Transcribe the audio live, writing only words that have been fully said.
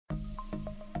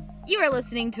You are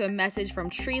listening to a message from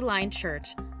Tree Line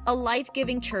Church, a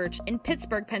life-giving church in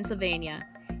Pittsburgh, Pennsylvania.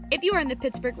 If you are in the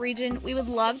Pittsburgh region, we would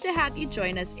love to have you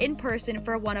join us in person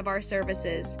for one of our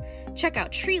services. Check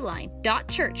out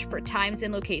treeline.church for times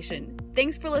and location.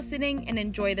 Thanks for listening and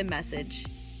enjoy the message.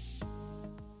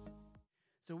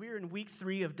 So we're in week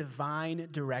 3 of divine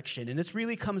direction, and this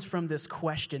really comes from this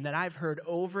question that I've heard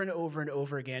over and over and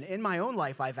over again. In my own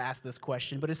life, I've asked this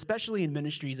question, but especially in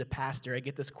ministry as a pastor, I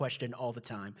get this question all the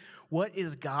time. What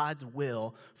is God's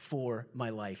will for my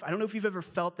life? I don't know if you've ever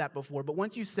felt that before, but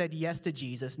once you said yes to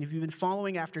Jesus, and if you've been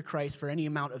following after Christ for any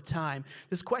amount of time,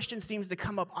 this question seems to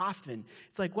come up often.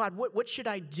 It's like, God, what should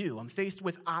I do? I'm faced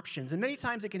with options, and many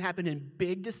times it can happen in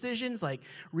big decisions, like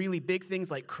really big things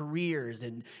like careers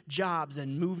and jobs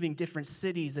and moving different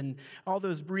cities and all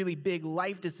those really big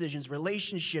life decisions,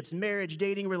 relationships, marriage,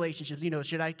 dating relationships.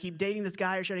 Should I keep dating this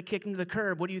guy or should I kick him to the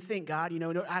curb? What do you think, God?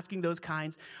 Asking those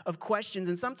kinds of questions.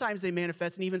 And sometimes they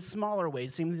manifest in even smaller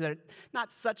ways. Seems that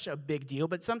not such a big deal,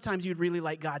 but sometimes you'd really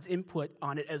like God's input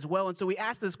on it as well. And so we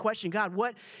asked this question, God,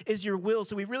 what is your will?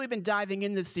 So we've really been diving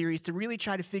in this series to really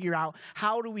try to figure out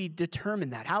how do we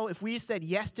determine that? How, if we said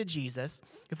yes to Jesus,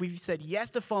 if we've said yes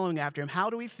to following after him,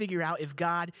 how do we figure out if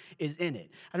God is in it?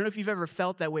 I don't know if you've ever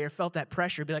felt that way or felt that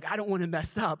pressure. Be like, I don't want to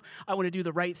mess up. I want to do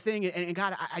the right thing. And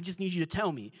God, I just need you to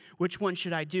tell me which one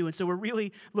should I do? And so we're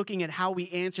really looking at how we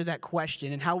answer that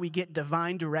question and how we get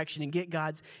divine direction and get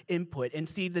God's input. And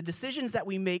see, the decisions that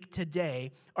we make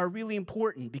today are really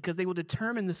important because they will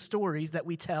determine the stories that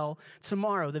we tell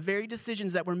tomorrow. The very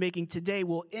decisions that we're making today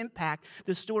will impact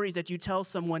the stories that you tell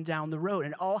someone down the road.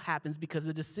 And it all happens because of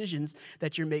the decisions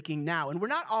that you're making now. And we're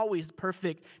not always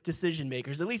perfect decision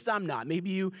makers. At least I'm not. Maybe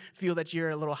you feel that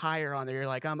you're a little higher on there. You're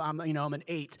like, I'm an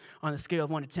 8 on a scale of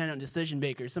 1 to 10 on decision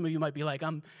makers. Some of you might be like,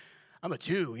 I'm a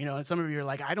 2, and some of you are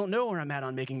like, I don't know where I'm at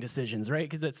on making decisions, right?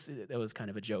 Because that was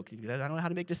kind of a joke. I don't know how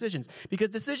to make decisions.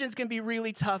 Because decisions can be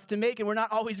really tough to make, and we're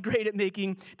not always great at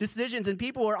making decisions. And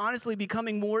people are honestly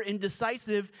becoming more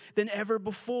indecisive than ever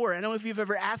before. I don't know if you've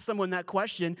ever asked someone that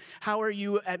question, how are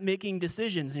you at making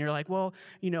decisions? And you're like, well,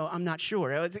 I'm not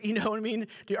sure. You know what I mean?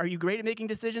 Are you great at making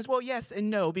decisions? Well, yes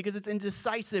and no, because it's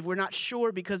indecisive. We're not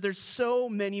sure because there's so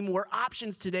many more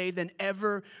options today than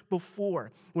ever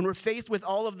before. When we're faced with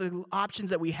all of the options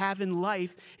that we have in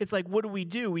life, it's like, what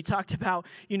do? We talked about,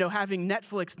 having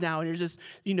Netflix now, and there's just,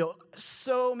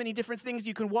 so many different things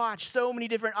you can watch, so many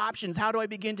different options. How do I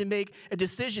begin to make a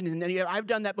decision? And I've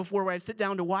done that before where I sit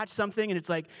down to watch something, and it's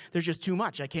like, there's just too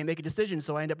much. I can't make a decision,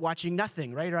 so I end up watching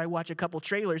nothing, right? Or I watch a couple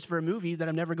trailers for movies that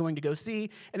I'm never going to go see,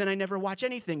 and then I never watch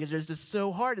anything because it's just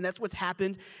so hard, and that's what's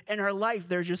happened in our life.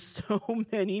 There's just so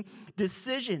many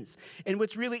decisions. And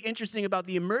what's really interesting about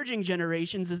the emerging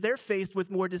generations is they're faced with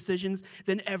more decisions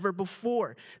than ever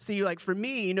before. See, like for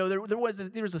me, there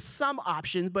was some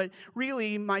options, but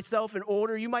really myself and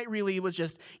older, you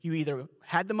either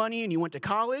had the money and you went to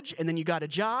college and then you got a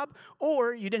job,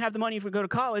 or you didn't have the money to go to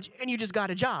college and you just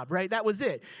got a job, right? That was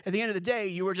it. At the end of the day,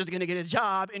 you were just going to get a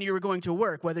job and you were going to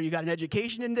work, whether you got an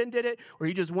education and then did it, or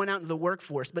you just went out into the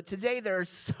workforce. But today there are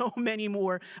so many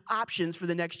more options for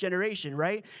the next generation,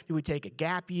 right? Do we take a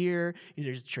gap year?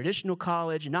 There's traditional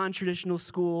college, non-traditional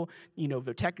school,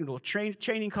 the technical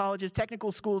training colleges,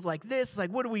 technical schools like this. Like,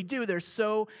 what do? There's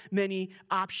so many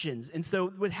options. And so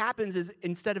what happens is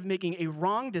instead of making a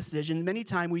wrong decision, many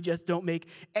times we just don't make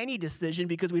any decision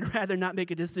because we'd rather not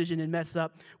make a decision and mess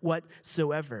up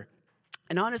whatsoever.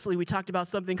 And honestly, we talked about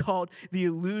something called the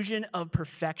illusion of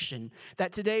perfection,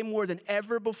 that today more than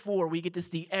ever before, we get to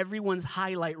see everyone's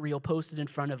highlight reel posted in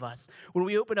front of us. When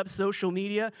we open up social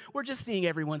media, we're just seeing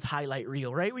everyone's highlight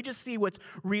reel, right? We just see what's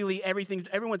really everything.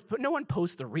 No one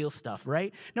posts the real stuff,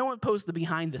 right? No one posts the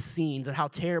behind the scenes and how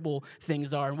terrible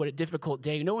things are and what a difficult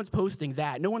day. No one's posting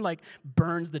that. No one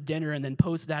burns the dinner and then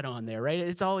posts that on there, right?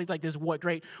 It's always like this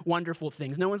great, wonderful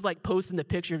things. No one's posting the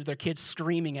picture of their kids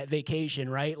screaming at vacation,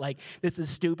 right? Like, this is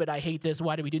stupid, I hate this,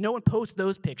 why do we do? No one posts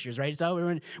those pictures, right? It's all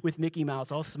everyone with Mickey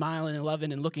Mouse, all smiling and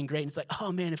loving and looking great. And it's like,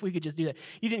 oh man, if we could just do that.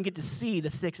 You didn't get to see the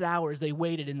 6 hours they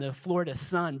waited in the Florida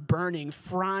sun, burning,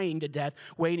 frying to death,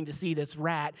 waiting to see this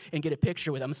rat and get a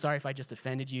picture with them. I'm sorry if I just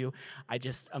offended you.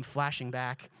 I'm flashing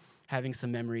back, having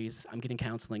some memories. I'm getting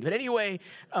counseling. But anyway,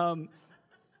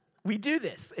 We do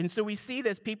this. And so we see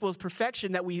this people's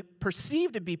perfection that we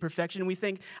perceive to be perfection, and we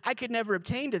think, I could never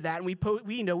obtain to that. And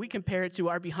we compare it to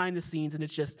our behind the scenes, and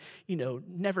it's just,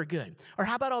 never good. Or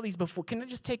how about all these before? Can I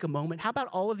just take a moment? How about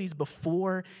all of these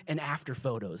before and after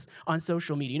photos on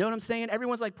social media? You know what I'm saying?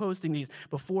 Everyone's like posting these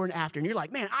before and after, and you're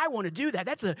like, man, I want to do that.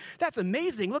 That's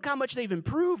amazing. Look how much they've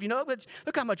improved.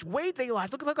 Look how much weight they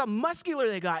lost. Look how muscular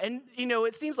they got. And,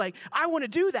 it seems like I want to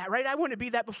do that, right? I want to be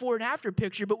that before and after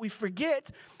picture, but we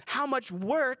forget how much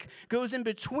work goes in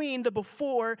between the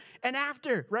before and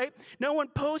after, right? No one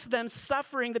posts them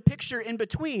suffering the picture in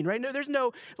between, right? No, there's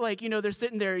no, they're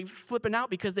sitting there flipping out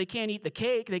because they can't eat the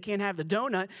cake, they can't have the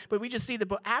donut, but we just see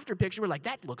the after picture, we're like,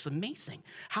 that looks amazing.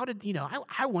 How did,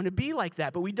 I want to be like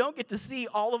that, but we don't get to see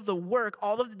all of the work,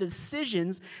 all of the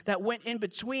decisions that went in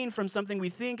between from something we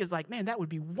think is like, man, that would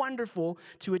be wonderful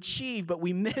to achieve, but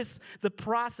we miss the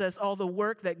process, all the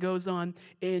work that goes on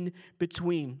in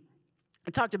between. I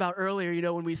talked about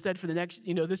earlier, when we said for the next,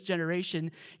 this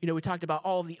generation, we talked about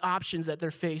all of the options that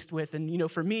they're faced with.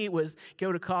 And, for me, it was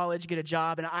go to college, get a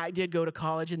job. And I did go to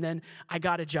college, and then I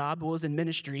got a job. It was in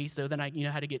ministry. So then I,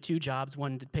 had to get two jobs,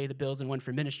 one to pay the bills and one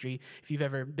for ministry. If you've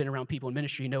ever been around people in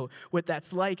ministry, you know what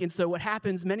that's like. And so what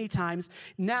happens many times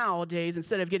nowadays,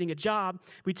 instead of getting a job,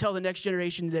 we tell the next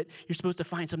generation that you're supposed to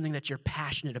find something that you're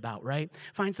passionate about, right?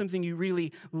 Find something you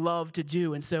really love to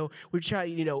do. And so we try,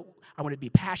 I want to be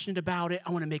passionate about it.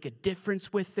 I want to make a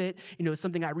difference with it. It's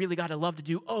something I really got to love to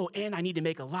do. Oh, and I need to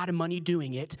make a lot of money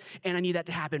doing it, and I need that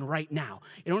to happen right now.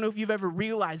 I don't know if you've ever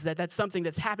realized that that's something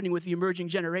that's happening with the emerging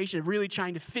generation of really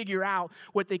trying to figure out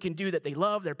what they can do that they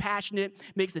love, they're passionate,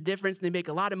 makes a difference, and they make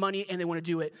a lot of money, and they want to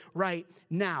do it right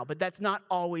now. But that's not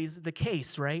always the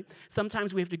case, right?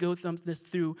 Sometimes we have to go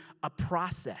through a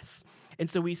process. And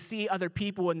so we see other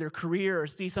people in their career or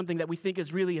see something that we think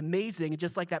is really amazing,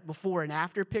 just like that before and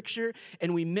after picture,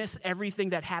 and we miss everything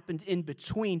that happened in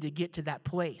between to get to that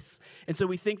place. And so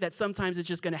we think that sometimes it's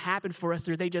just going to happen for us,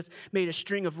 or they just made a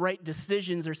string of right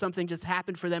decisions, or something just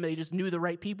happened for them and they just knew the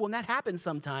right people, and that happens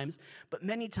sometimes. But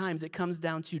many times it comes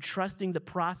down to trusting the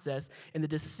process and the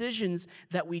decisions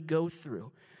that we go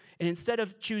through. And instead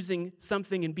of choosing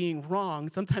something and being wrong,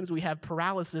 sometimes we have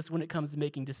paralysis when it comes to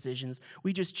making decisions.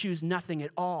 We just choose nothing at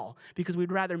all because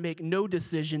we'd rather make no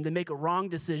decision than make a wrong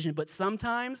decision. But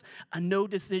sometimes a no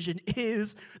decision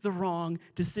is the wrong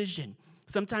decision.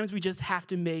 Sometimes we just have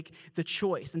to make the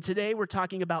choice. And today we're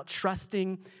talking about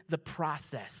trusting the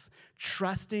process.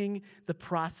 Trusting the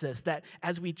process, that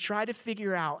as we try to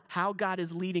figure out how God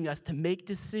is leading us to make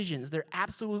decisions, there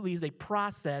absolutely is a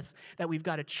process that we've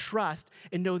got to trust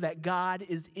and know that God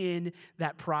is in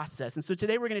that process. And so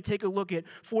today we're going to take a look at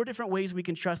 4 different ways we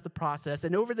can trust the process.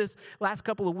 And over this last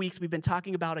couple of weeks, we've been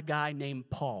talking about a guy named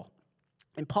Paul.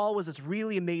 And Paul was this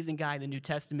really amazing guy in the New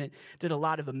Testament, did a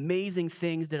lot of amazing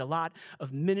things, did a lot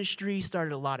of ministry,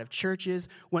 started a lot of churches,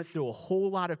 went through a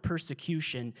whole lot of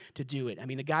persecution to do it. I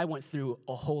mean, the guy went through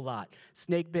a whole lot.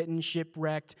 Snake bitten,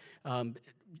 shipwrecked,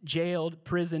 jailed,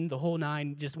 prison, the whole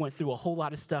nine, just went through a whole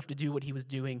lot of stuff to do what he was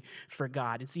doing for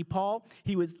God. And see, Paul,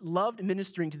 he loved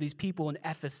ministering to these people in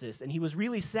Ephesus, and he was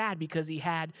really sad because he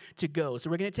had to go. So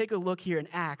we're going to take a look here in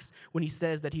Acts when he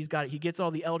says that he gets all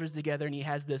the elders together and he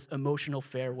has this emotional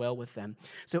farewell with them.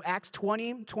 So Acts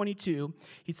 20:22,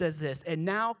 he says this, "And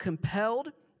now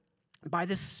compelled by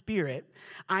the Spirit,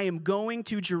 I am going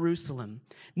to Jerusalem,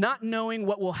 not knowing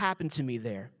what will happen to me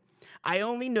there. I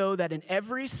only know that in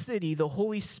every city, the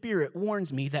Holy Spirit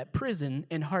warns me that prison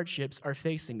and hardships are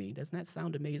facing me." Doesn't that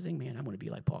sound amazing? Man, I want to be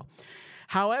like Paul.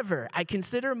 "However, I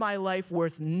consider my life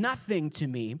worth nothing to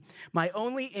me. My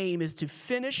only aim is to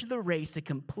finish the race and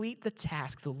complete the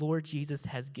task the Lord Jesus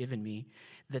has given me,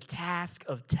 the task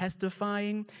of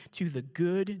testifying to the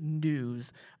good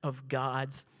news of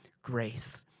God's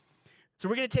grace." So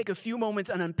we're going to take a few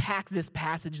moments and unpack this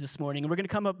passage this morning, and we're going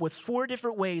to come up with 4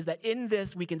 different ways that in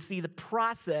this we can see the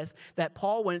process that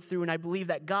Paul went through, and I believe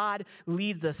that God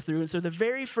leads us through. And so the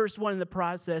very first one in the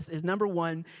process is, number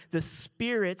 1, the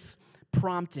Spirit's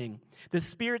prompting. The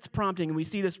Spirit's prompting, and we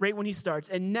see this right when he starts.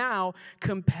 "And now,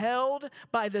 compelled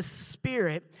by the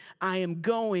Spirit, I am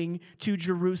going to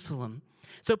Jerusalem."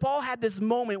 So Paul had this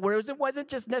moment where it wasn't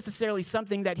just necessarily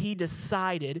something that he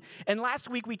decided. And last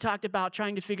week we talked about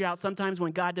trying to figure out sometimes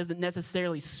when God doesn't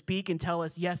necessarily speak and tell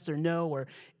us yes or no, or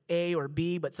A or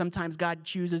B, but sometimes God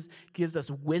gives us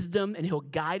wisdom, and he'll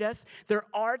guide us. There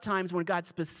are times when God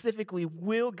specifically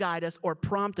will guide us or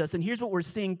prompt us. And here's what we're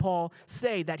seeing Paul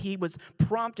say, that he was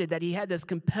prompted, that he had this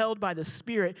compelled by the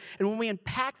Spirit. And when we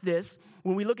unpack this,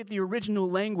 when we look at the original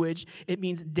language, it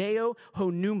means deo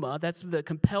honuma. That's the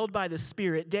compelled by the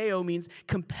Spirit. Deo means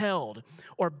compelled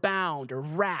or bound or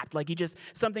wrapped, like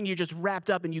something you're just wrapped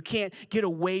up and you can't get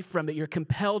away from it. You're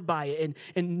compelled by it.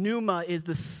 And pneuma is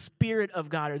the Spirit of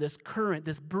God, or this current,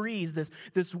 this breeze,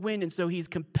 this wind. And so he's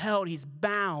compelled, he's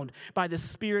bound by the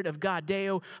Spirit of God,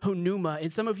 deo honuma.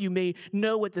 And some of you may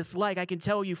know what this is like. I can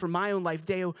tell you from my own life,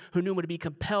 deo honuma, to be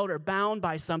compelled or bound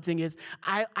by something is,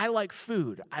 I like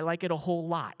food. I like it a whole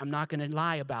lot. I'm not going to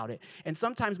lie about it. And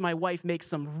sometimes my wife makes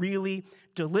some really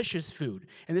delicious food.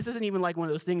 And this isn't even like one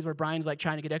of those things where Brian's like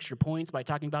trying to get extra points by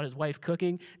talking about his wife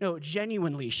cooking. No,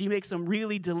 genuinely, she makes some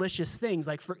really delicious things.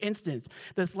 Like, for instance,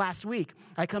 this last week,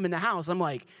 I come in the house, I'm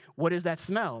like, what is that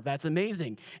smell? That's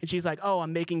amazing. And she's like, oh,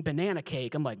 I'm making banana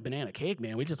cake. I'm like, banana cake,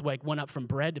 man? We just like went up from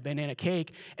bread to banana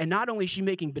cake. And not only is she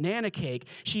making banana cake,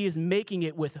 she is making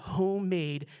it with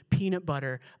homemade peanut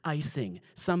butter icing.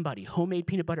 Homemade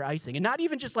peanut butter icing. And not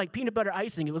even just like peanut butter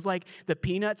icing. It was like the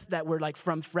peanuts that were like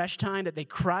from Fresh Time that they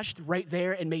crushed right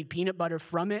there and made peanut butter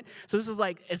from it. So this is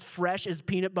like as fresh as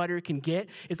peanut butter can get.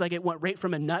 It's like it went right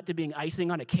from a nut to being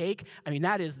icing on a cake. I mean,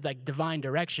 that is like divine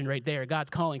direction right there. God's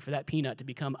calling for that peanut to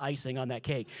become icing on that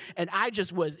cake. And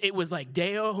it was like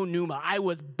deo honuma. I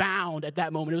was bound at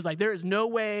that moment. It was like, there is no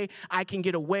way I can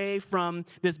get away from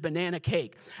this banana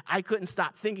cake. I couldn't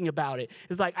stop thinking about it.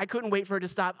 It's like, I couldn't wait for her to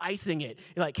stop icing it.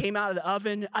 It like came out of the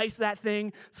oven, iced that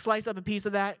thing, slice up a piece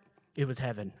of that. It was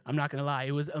heaven. I'm not going to lie.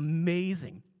 It was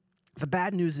amazing. The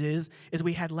bad news is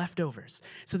we had leftovers.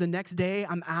 So the next day,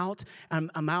 I'm out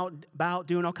about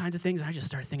doing all kinds of things, and I just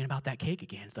started thinking about that cake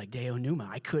again. It's like deo honuma.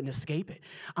 I couldn't escape it.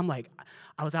 I'm like,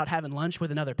 I was out having lunch with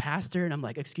another pastor, and I'm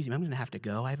like, excuse me, I'm going to have to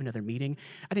go. I have another meeting.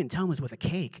 I didn't tell him it was with a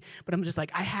cake, but I'm just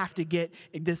like, I have to get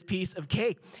this piece of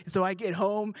cake. And so I get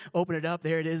home, open it up.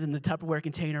 There it is in the Tupperware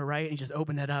container, right? And just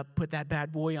open that up, put that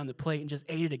bad boy on the plate, and just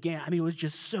ate it again. I mean, it was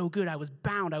just so good. I was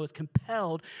bound. I was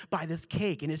compelled by this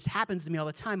cake. And it happens to me all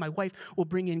the time. My wife will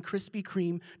bring in Krispy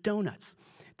Kreme donuts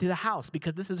to the house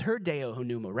because this is her deo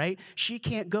honuma, right? She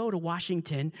can't go to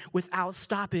Washington without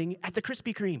stopping at the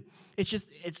Krispy Kreme. It's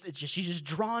just she's just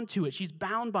drawn to it. She's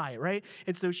bound by it, right?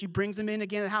 And so she brings them in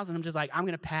again to the house, and I'm just like, I'm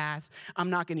going to pass.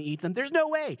 I'm not going to eat them. There's no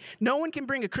way. No one can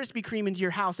bring a Krispy Kreme into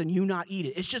your house and you not eat it.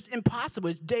 It's just impossible.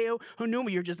 It's deo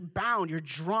honuma. You're just bound. You're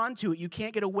drawn to it. You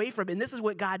can't get away from it. And this is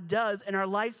what God does in our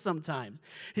lives sometimes.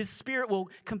 His Spirit will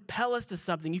compel us to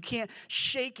something. You can't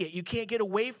shake it. You can't get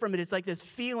away from it. It's like this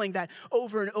feeling that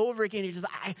over and over again, you just,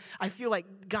 I feel like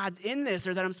God's in this,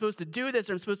 or that I'm supposed to do this,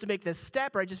 or I'm supposed to make this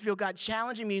step, or I just feel God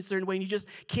challenging me in a certain way, and you just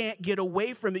can't get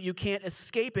away from it. You can't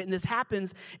escape it. And this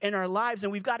happens in our lives,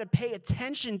 and we've got to pay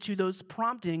attention to those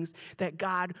promptings that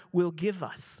God will give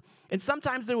us. And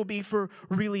sometimes it will be for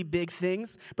really big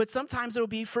things, but sometimes it will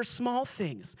be for small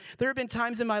things. There have been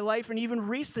times in my life, and even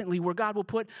recently, where God will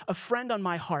put a friend on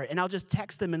my heart, and I'll just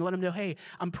text them and let them know, hey,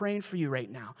 I'm praying for you right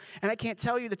now. And I can't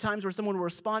tell you the times where someone will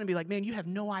respond and be like, man, you have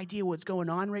no idea what's going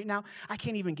on right now. I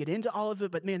can't even get into all of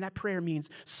it, but man, that prayer means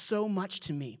so much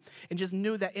to me. And just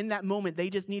knew that in that moment, they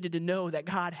just needed to know that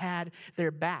God had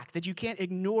their back, that you can't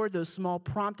ignore those small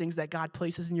promptings that God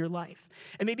places in your life.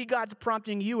 And maybe God's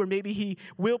prompting you, or maybe he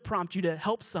will prompt you to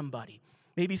help somebody.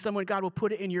 Maybe someone, God will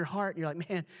put it in your heart, and you're like,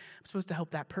 man, I'm supposed to help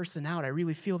that person out. I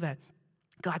really feel that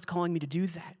God's calling me to do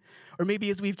that. Or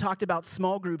maybe as we've talked about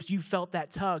small groups, you felt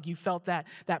that tug, you felt that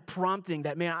prompting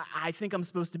that, man, I think I'm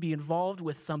supposed to be involved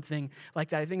with something like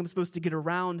that. I think I'm supposed to get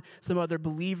around some other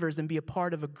believers and be a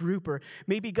part of a group. Or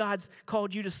maybe God's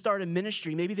called you to start a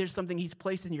ministry. Maybe there's something he's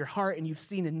placed in your heart and you've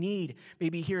seen a need,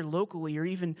 maybe here locally or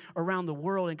even around the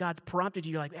world, and God's prompted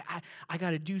you. You're like, I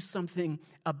got to do something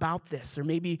about this. Or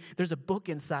maybe there's a book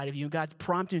inside of you and God's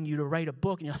prompting you to write a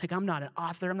book, and you're like, I'm not an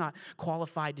author. I'm not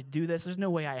qualified to do this. There's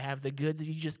no way I have the goods.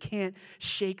 You just can't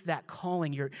shake that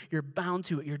calling. You're bound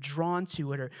to it. You're drawn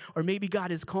to it. Or maybe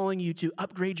God is calling you to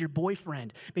upgrade your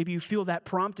boyfriend. Maybe you feel that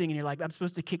prompting and you're like, I'm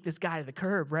supposed to kick this guy to the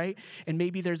curb, right? And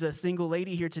maybe there's a single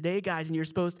lady here today, guys, and you're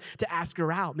supposed to ask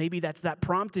her out. Maybe that's that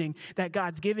prompting that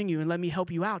God's giving you, and let me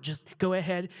help you out. Just go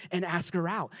ahead and ask her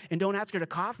out. And don't ask her to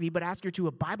coffee, but ask her to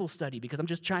a Bible study, because I'm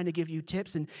just trying to give you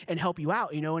tips and help you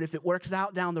out, you know? And if it works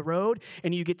out down the road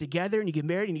and you get together and you get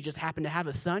married and you just happen to have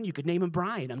a son, you could name him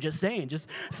Brian. I'm just saying, just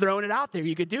throw throwing it out there.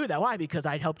 You could do that. Why? Because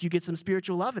I helped you get some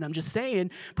spiritual love, and I'm just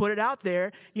saying, put it out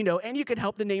there, and you could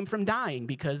help the name from dying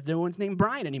because no one's named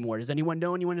Brian anymore. Does anyone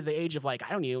know anyone at the age of like, I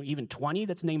don't know, even 20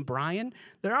 that's named Brian?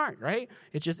 There aren't, right?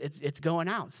 It's just, it's going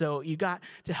out. So you got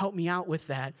to help me out with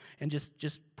that and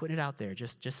just put it out there.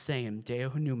 Just saying, Deo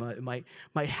Hunuma, it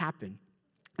might happen.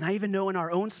 And I even know in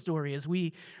our own story, as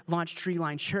we launched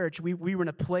Treeline Church, we were in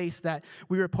a place that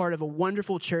we were part of a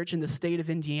wonderful church in the state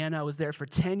of Indiana. I was there for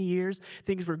 10 years.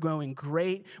 Things were going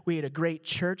great. We had a great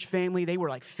church family. They were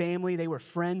like family. They were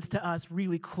friends to us,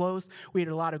 really close. We had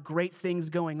a lot of great things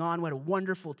going on. We had a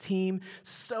wonderful team.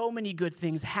 So many good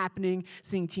things happening,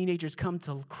 seeing teenagers come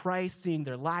to Christ, seeing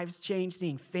their lives change,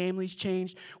 seeing families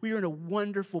change. We were in a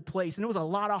wonderful place. And it was a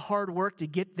lot of hard work to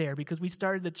get there because we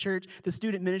started the church, the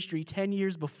student ministry 10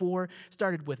 years before,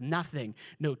 started with nothing.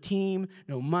 No team,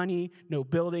 no money, no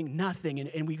building, nothing.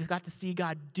 And we got to see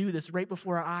God do this right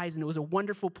before our eyes, and it was a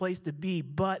wonderful place to be.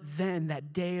 But then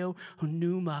that Deo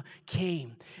Hunuma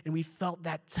came, and we felt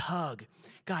that tug.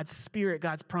 God's spirit,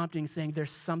 God's prompting, saying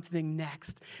there's something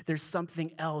next. There's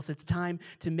something else. It's time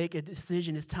to make a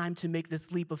decision. It's time to make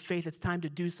this leap of faith. It's time to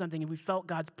do something. And we felt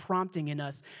God's prompting in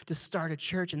us to start a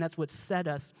church, and that's what set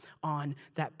us on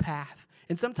that path.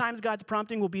 And sometimes God's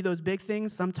prompting will be those big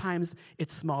things. Sometimes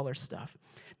it's smaller stuff.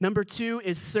 Number 2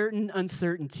 is certain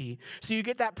uncertainty. So you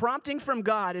get that prompting from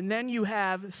God, and then you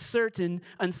have certain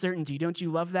uncertainty. Don't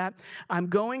you love that? I'm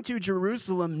going to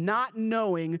Jerusalem not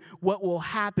knowing what will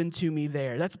happen to me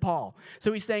there. That's Paul.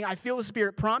 So he's saying, I feel the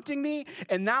Spirit prompting me,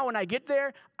 and now when I get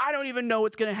there, I don't even know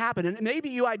what's going to happen. And maybe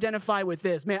you identify with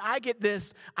this. Man, I get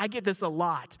this a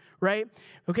lot, right?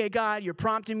 Okay, God, you're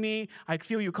prompting me. I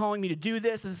feel you're calling me to do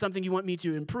this. This is something you want me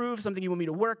to improve, something you want me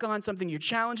to work on, something you're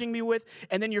challenging me with.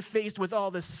 And then you're faced with all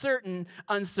this certain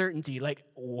uncertainty. Like,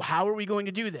 how are we going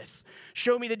to do this?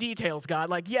 Show me the details, God.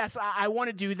 Like, yes, I want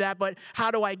to do that, but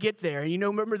how do I get there? And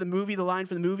remember the line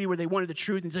from the movie where they wanted the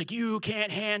truth, and it's like, you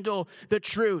can't handle the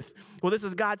truth. Well, this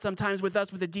is God sometimes with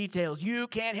us with the details. You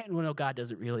can't handle, well, no, God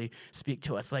doesn't really speak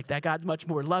to us like that. God's much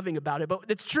more loving about it, but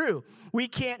it's true. We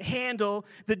can't handle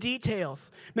the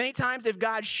details. Many times if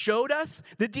God showed us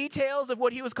the details of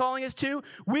what he was calling us to,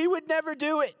 we would never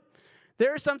do it.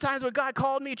 There are some times when God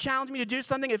called me, challenged me to do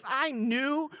something. If I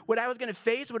knew what I was going to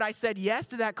face when I said yes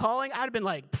to that calling, I'd have been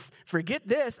like, forget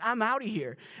this, I'm out of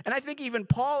here. And I think even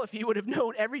Paul, if he would have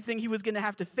known everything he was going to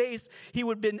have to face, he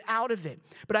would have been out of it.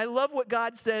 But I love what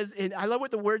God says, I love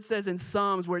what the word says in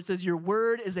Psalms, where it says, your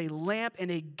word is a lamp and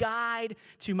a guide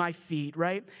to my feet,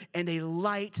 right? And a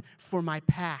light for my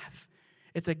path.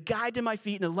 It's a guide to my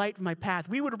feet and a light for my path.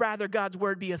 We would rather God's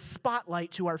word be a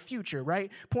spotlight to our future, right?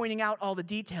 Pointing out all the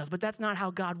details, but that's not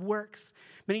how God works.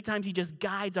 Many times he just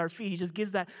guides our feet. He just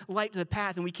gives that light to the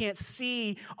path, and we can't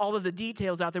see all of the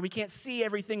details out there. We can't see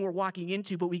everything we're walking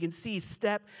into, but we can see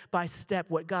step by step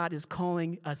what God is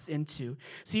calling us into.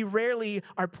 See, rarely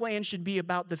our plan should be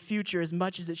about the future as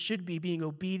much as it should be being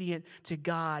obedient to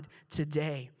God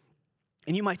today.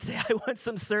 And you might say, I want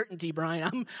some certainty,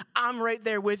 Brian. I'm right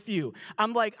there with you.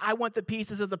 I'm like, I want the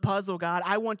pieces of the puzzle, God.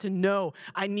 I want to know.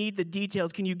 I need the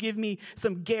details. Can you give me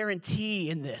some guarantee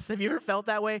in this? Have you ever felt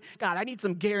that way? God, I need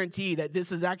some guarantee that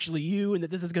this is actually you and that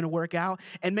this is going to work out.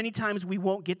 And many times we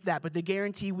won't get that. But the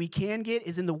guarantee we can get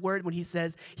is in the word when he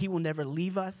says he will never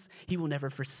leave us. He will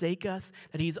never forsake us.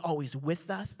 That he's always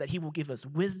with us. That he will give us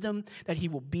wisdom. That he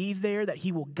will be there. That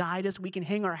he will guide us. We can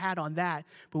hang our hat on that.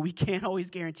 But we can't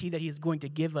always guarantee that he is going to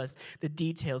give us the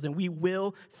details, and we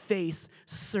will face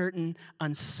certain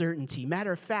uncertainty.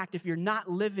 Matter of fact, if you're not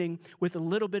living with a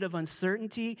little bit of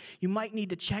uncertainty, you might need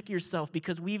to check yourself,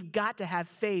 because we've got to have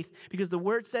faith, because the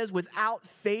word says without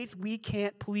faith, we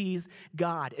can't please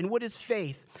God. And what is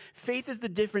faith? Faith is the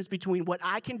difference between what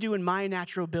I can do in my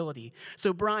natural ability.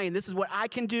 So, Brian, this is what I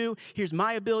can do. Here's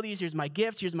my abilities. Here's my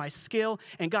gifts. Here's my skill.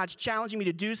 And God's challenging me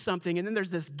to do something. And then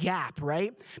there's this gap,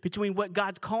 right, between what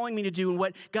God's calling me to do and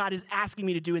what God is asking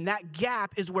me to do. And that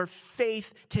gap is where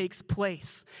faith takes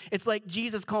place. It's like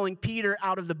Jesus calling Peter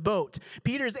out of the boat.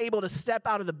 Peter is able to step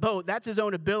out of the boat. That's his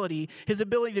own ability. His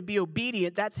ability to be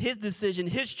obedient, that's his decision,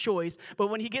 his choice.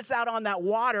 But when he gets out on that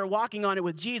water, walking on it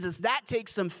with Jesus, that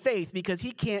takes some faith, because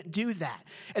he can't do that.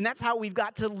 And that's how we've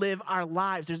got to live our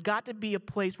lives. There's got to be a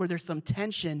place where there's some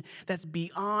tension that's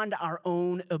beyond our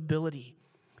own ability.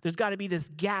 There's got to be this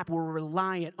gap where we're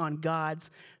reliant on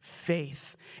God's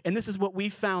faith. And this is what we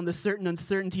found, the certain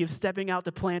uncertainty of stepping out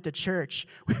to plant a church.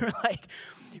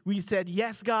 We said,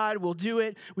 yes, God, we'll do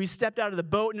it. We stepped out of the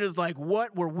boat, and it was like,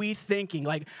 what were we thinking?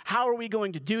 Like, how are we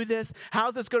going to do this?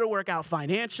 How's this going to work out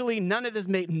financially? None of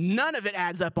it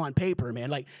adds up on paper, man.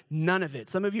 Like, none of it.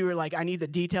 Some of you are like, I need the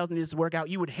details and this to work out.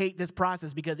 You would hate this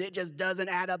process because it just doesn't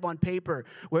add up on paper.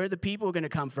 Where are the people going to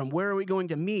come from? Where are we going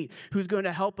to meet? Who's going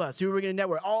to help us? Who are we going to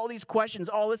network? All these questions,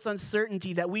 all this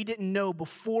uncertainty that we didn't know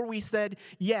before we said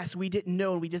yes, we didn't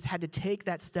know, and we just had to take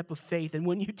that step of faith. And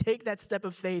when you take that step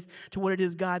of faith to what it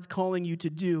is God's calling you to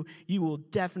do, you will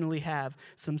definitely have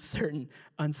some certain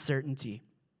uncertainty.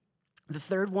 The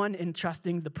third one in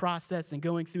trusting the process and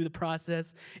going through the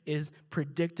process is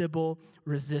predictable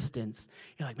resistance.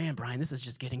 You're like, man, Brian, this is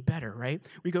just getting better, right?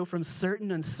 We go from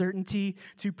certain uncertainty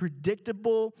to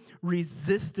predictable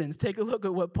resistance. Take a look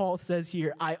at what Paul says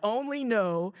here. I only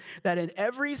know that in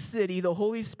every city the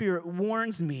Holy Spirit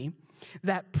warns me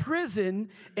that prison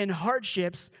and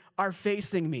hardships are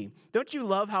facing me. Don't you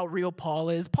love how real Paul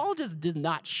is? Paul just does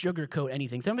not sugarcoat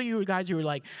anything. Some of you guys who are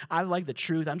like, I like the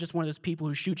truth. I'm just one of those people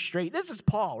who shoot straight. This is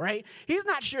Paul, right? He's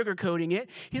not sugarcoating it.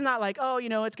 He's not like, oh,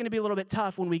 it's going to be a little bit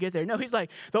tough when we get there. No, he's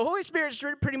like, the Holy Spirit's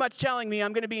pretty much telling me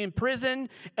I'm going to be in prison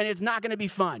and it's not going to be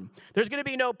fun. There's going to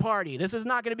be no party. This is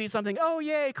not going to be something, oh,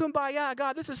 yay, kumbaya,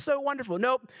 God, this is so wonderful.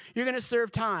 Nope, you're going to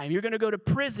serve time. You're going to go to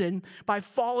prison by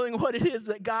following what it is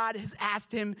that God has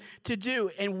asked him to do.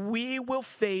 And we will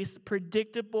face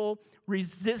predictable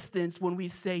resistance when we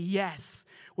say yes.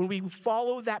 When we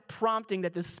follow that prompting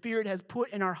that the Spirit has put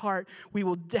in our heart, we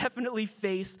will definitely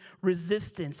face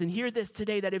resistance. And hear this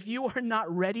today, that if you are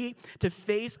not ready to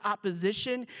face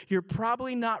opposition, you're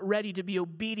probably not ready to be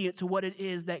obedient to what it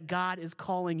is that God is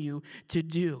calling you to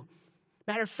do.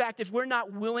 Matter of fact, if we're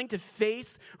not willing to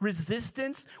face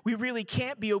resistance, we really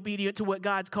can't be obedient to what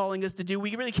God's calling us to do.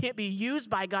 We really can't be used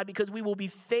by God because we will be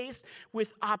faced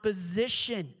with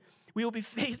opposition. We will be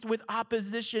faced with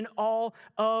opposition all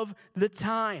of the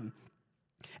time.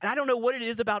 And I don't know what it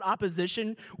is about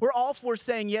opposition. We're all for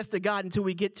saying yes to God until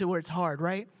we get to where it's hard,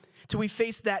 right? Till we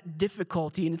face that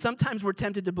difficulty. And sometimes we're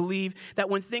tempted to believe that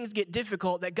when things get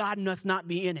difficult, that God must not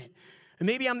be in it. And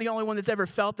maybe I'm the only one that's ever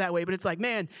felt that way, but it's like,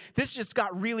 man, this just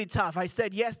got really tough. I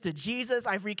said yes to Jesus.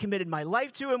 I've recommitted my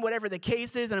life to him, whatever the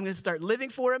case is, and I'm going to start living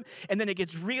for him. And then it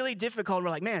gets really difficult. We're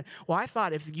like, man, well, I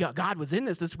thought if God was in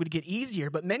this would get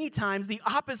easier. But many times the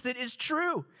opposite is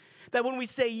true. That when we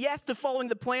say yes to following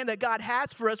the plan that God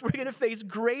has for us, we're going to face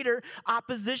greater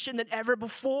opposition than ever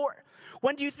before.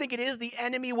 When do you think it is the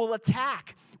enemy will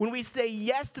attack? When we say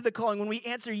yes to the calling, when we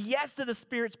answer yes to the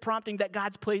Spirit's prompting that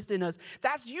God's placed in us,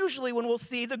 that's usually when we'll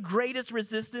see the greatest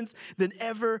resistance than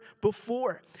ever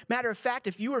before. Matter of fact,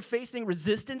 if you are facing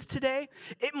resistance today,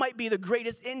 it might be the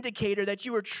greatest indicator that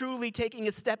you are truly taking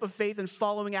a step of faith and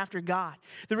following after God.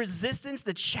 The resistance,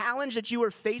 the challenge that you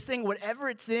are facing, whatever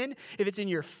it's in, if it's in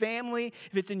your family,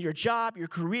 if it's in your job, your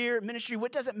career, ministry,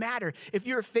 what doesn't matter. If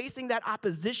you're facing that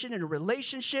opposition in a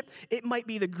relationship, it might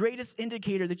be the greatest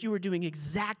indicator that you are doing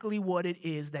exactly what it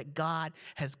is that God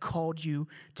has called you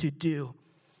to do.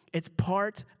 It's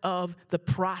part of the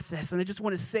process. And I just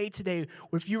want to say today,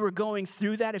 if you were going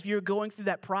through that, if you're going through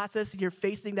that process, you're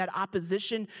facing that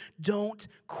opposition, don't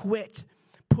quit.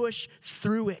 Push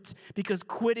through it, because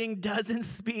quitting doesn't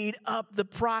speed up the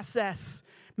process.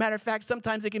 Matter of fact,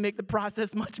 sometimes it can make the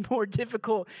process much more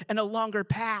difficult and a longer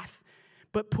path.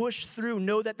 But push through.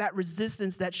 Know that that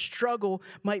resistance, that struggle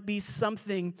might be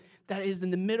something that is in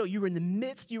the middle. You're in the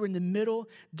midst. You're in the middle.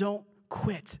 Don't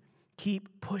quit.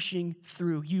 Keep pushing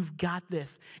through. You've got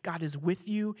this. God is with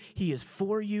you. He is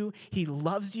for you. He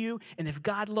loves you. And if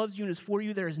God loves you and is for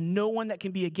you, there is no one that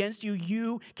can be against you.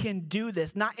 You can do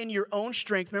this, not in your own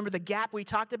strength. Remember the gap we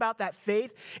talked about, that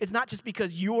faith? It's not just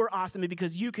because you're awesome and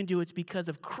because you can do it. It's because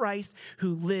of Christ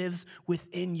who lives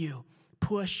within you.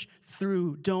 Push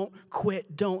through. Don't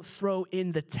quit. Don't throw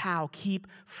in the towel. Keep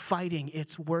fighting.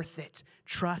 It's worth it.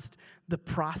 Trust the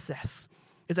process.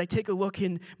 As I take a look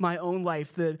in my own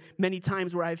life, the many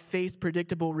times where I've faced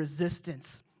predictable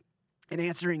resistance and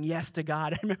answering yes to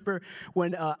God. I remember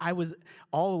when I was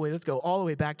all the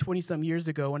way back 20-some years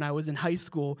ago when I was in high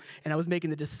school and I was making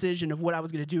the decision of what I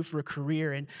was going to do for a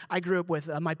career. And I grew up with,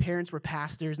 my parents were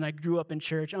pastors and I grew up in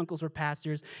church. Uncles were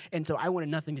pastors. And so I wanted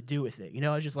nothing to do with it. I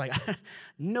was just like,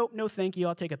 nope, no thank you.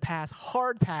 I'll take a pass,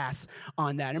 hard pass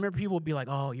on that. I remember people would be like,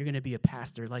 oh, you're going to be a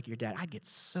pastor like your dad. I'd get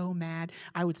so mad.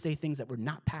 I would say things that were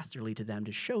not pastorly to them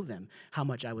to show them how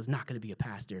much I was not going to be a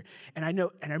pastor. And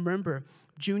I remember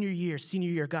junior year, senior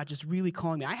year, God just really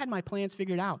calling me. I had my plans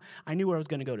figured out. I knew where I was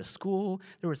going to go to school.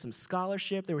 There was some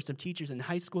scholarship. There were some teachers in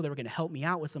high school that were going to help me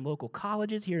out with some local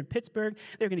colleges here in Pittsburgh.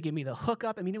 They were going to give me the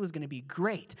hookup. I mean, it was going to be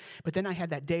great. But then I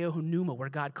had that Deo Hunuma where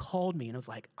God called me, and I was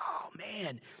like, oh,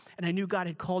 man. And I knew God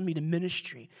had called me to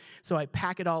ministry. So I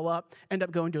pack it all up, end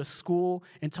up going to a school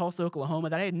in Tulsa, Oklahoma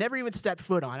that I had never even stepped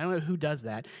foot on. I don't know who does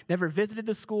that. Never visited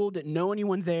the school, didn't know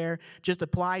anyone there, just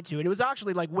applied to. And it was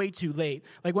actually like way too late.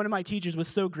 Like one of my teachers was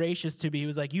so gracious to me. He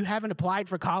was like, you haven't applied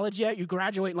for college yet? You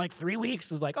graduate in like 3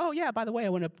 weeks. I was like, oh yeah, by the way, I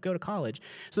want to go to college.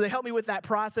 So they helped me with that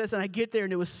process, and I get there,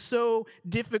 and it was so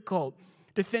difficult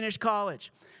to finish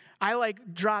college. I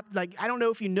dropped, I don't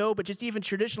know if you know, but just even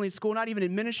traditionally in school, not even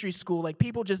in ministry school,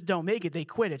 people just don't make it. They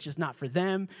quit. It's just not for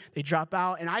them. They drop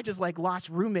out. And I just lost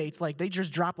roommates. They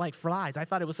just drop like flies. I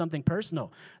thought it was something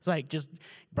personal. It's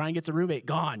Brian gets a roommate,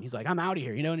 gone. He's like, I'm out of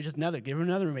here, and just give him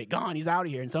another roommate, gone. He's out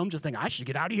of here. And so I'm just thinking, I should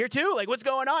get out of here too. What's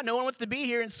going on? No one wants to be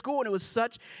here in school. And it was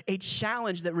such a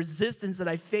challenge, that resistance that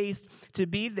I faced to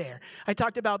be there. I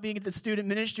talked about being at the student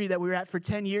ministry that we were at for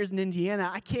 10 years in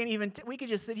Indiana. I can't even, we could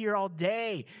just sit here all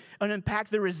day and unpack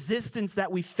the resistance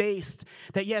that we faced.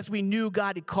 That yes, we knew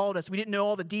God had called us. We didn't know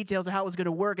all the details of how it was going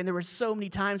to work. And there were so many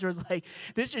times where I was like,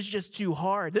 this is just too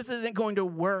hard. This isn't going to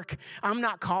work. I'm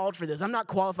not called for this. I'm not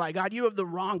qualified. God, you have the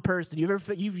wrong person.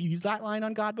 You've used that line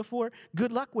on God before?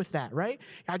 Good luck with that, right?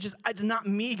 It's not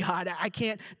me, God. I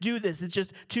can't do this. It's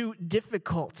just too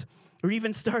difficult. Or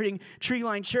even starting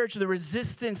Treeline Church, the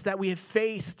resistance that we have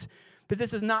faced. That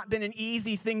this has not been an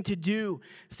easy thing to do,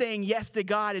 saying yes to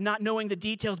God and not knowing the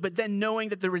details, but then knowing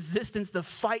that the resistance, the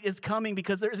fight is coming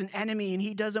because there's an enemy and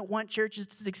he doesn't want churches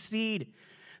to succeed.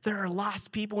 There are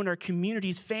lost people in our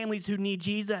communities, families who need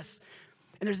Jesus.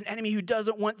 And there's an enemy who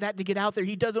doesn't want that to get out there.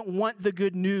 He doesn't want the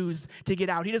good news to get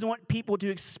out. He doesn't want people to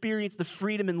experience the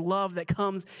freedom and love that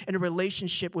comes in a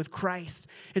relationship with Christ.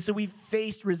 And so we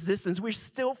faced resistance. We're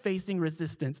still facing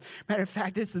resistance. Matter of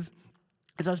fact,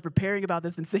 as I was preparing about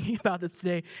this and thinking about this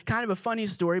today, kind of a funny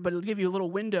story, but it'll give you a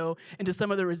little window into some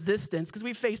of the resistance, because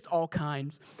we faced all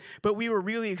kinds. But we were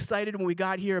really excited when we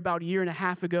got here about a year and a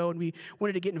half ago, and we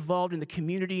wanted to get involved in the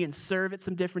community and serve at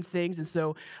some different things. And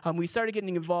so we started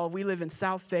getting involved. We live in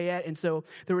South Fayette, and so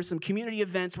there were some community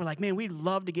events. We're like, man, we'd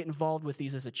love to get involved with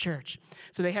these as a church.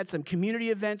 So they had some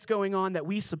community events going on that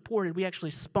we supported. We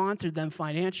actually sponsored them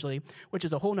financially, which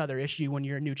is a whole nother issue when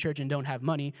you're a new church and don't have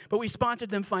money. But we sponsored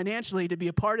them financially to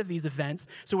be a part of these events.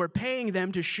 So we're paying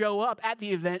them to show up at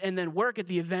the event and then work at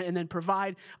the event and then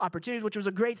provide opportunities, which was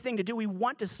a great thing to do. We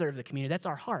want to serve the community. That's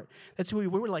our heart. That's who we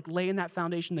were, laying that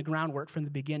foundation, the groundwork from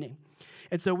the beginning.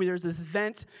 And so there's this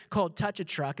event called Touch a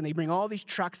Truck, and they bring all these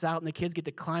trucks out, and the kids get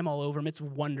to climb all over them. It's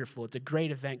wonderful. It's a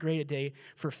great event, great day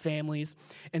for families.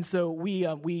 And so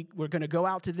we're going to go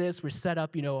out to this. We're set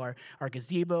up, our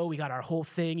gazebo. We got our whole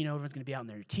thing. Everyone's going to be out in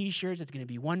their T-shirts. It's going to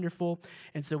be wonderful.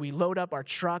 And so we load up our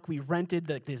truck. We rented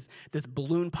this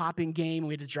balloon popping game.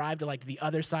 We had to drive to the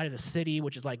other side of the city,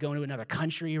 which is going to another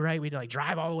country, right? We had to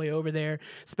drive all the way over there,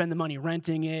 spend the money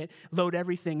renting it, load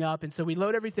everything up. And so we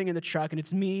load everything in the truck, and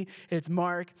it's me, and it's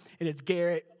Mark, and it's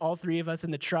Garrett, all three of us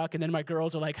in the truck. And then my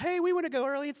girls are like, hey, we want to go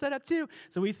early and set up too.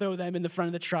 So we throw them in the front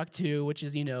of the truck too, which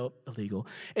is, illegal.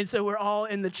 And so we're all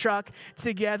in the truck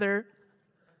together.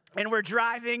 And we're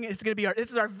driving. This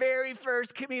is our very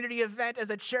first community event as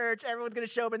a church. Everyone's going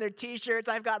to show up in their T-shirts.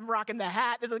 I'm rocking the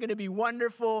hat. This is going to be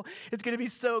wonderful. It's going to be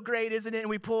so great, isn't it? And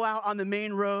we pull out on the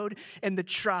main road, and the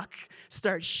truck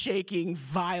starts shaking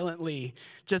violently.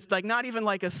 Just not even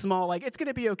a small, it's going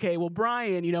to be okay. Well,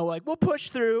 Brian, we'll push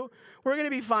through. We're going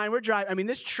to be fine. We're driving.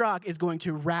 This truck is going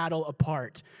to rattle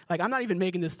apart. I'm not even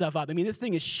making this stuff up. This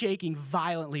thing is shaking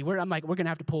violently. We're going to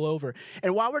have to pull over.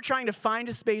 And while we're trying to find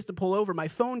a space to pull over, my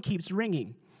phone keeps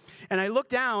ringing. And I look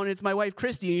down, and it's my wife,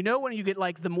 Christy. And when you get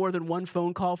the more than one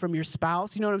phone call from your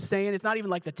spouse, you know what I'm saying? It's not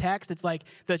even the text. It's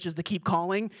that's just the keep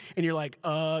calling. And you're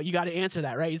you got to answer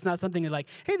that, right? It's not something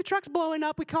hey, the truck's blowing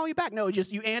up. We call you back. No,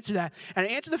 you answer that. And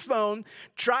I answer the phone,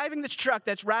 driving this truck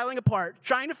that's rattling apart,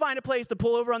 trying to find a place to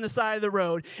pull over on the side of the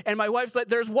road. And my wife's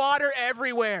there's water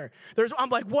everywhere.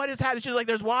 I'm what is happening? She's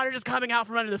there's water just coming out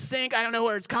from under the sink. I don't know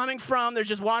where it's coming from. There's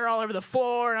just water all over the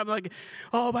floor. And I'm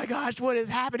oh my gosh, what is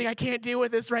happening? I can't deal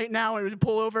with this right now. And we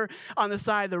pull over on the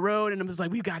side of the road, and I'm just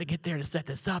we've got to get there to set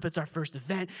this up. It's our first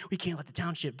event. We can't let the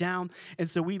township down. And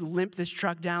so we limp this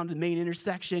truck down to the main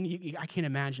intersection. I can't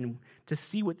imagine to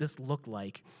see what this looked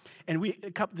like. And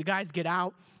the guys get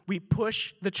out. We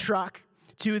push the truck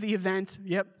to the event.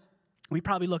 Yep. We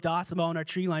probably looked awesome all in our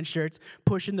tree line shirts,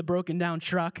 pushing the broken down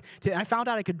truck. I found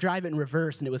out I could drive it in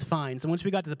reverse, and it was fine. So once we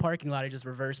got to the parking lot, I just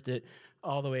reversed it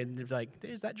all the way. And there's like,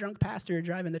 there's that drunk pastor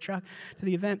driving the truck to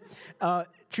the event.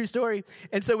 True story.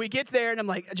 And so we get there, and I'm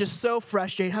like, just so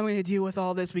frustrated. How am I going to deal with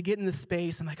all this? We get in the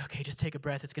space. I'm like, okay, just take a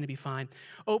breath. It's going to be fine.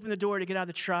 Open the door to get out of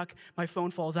the truck. My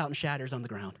phone falls out and shatters on the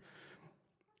ground.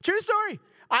 True story.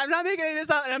 I'm not making any of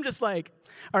this up. And I'm just like,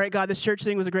 all right, God, this church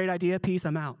thing was a great idea. Peace,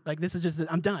 I'm out. Like, this is just,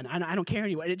 I'm done. I don't care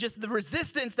anymore. It just, the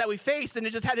resistance that we faced, and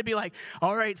it just had to be like,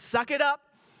 all right, suck it up.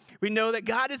 We know that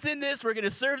God is in this. We're going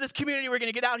to serve this community. We're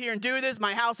going to get out here and do this.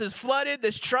 My house is flooded.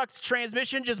 This truck's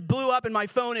transmission just blew up and my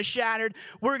phone is shattered.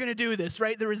 We're going to do this,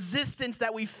 right? The resistance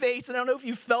that we face, and I don't know if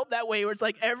you felt that way, where it's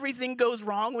like everything goes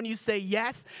wrong when you say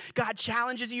yes. God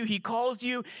challenges you. He calls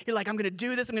you. You're like, I'm going to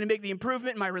do this. I'm going to make the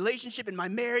improvement in my relationship, in my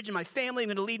marriage, in my family. I'm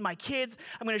going to lead my kids.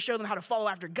 I'm going to show them how to follow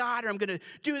after God, or I'm going to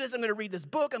do this. I'm going to read this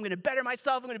book. I'm going to better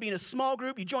myself. I'm going to be in a small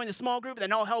group. You join the small group, and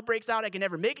then all hell breaks out. I can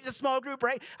never make it to small group,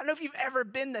 right? I don't know if you've ever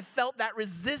been felt that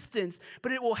resistance,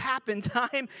 but it will happen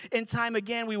time and time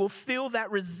again. We will feel that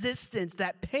resistance,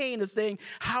 that pain of saying,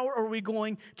 how are we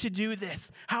going to do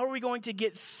this? How are we going to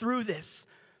get through this?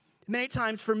 Many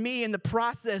times for me in the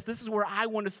process, this is where I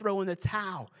want to throw in the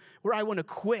towel, where I want to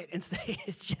quit and say,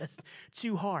 it's just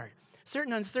too hard.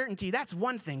 Certain uncertainty, that's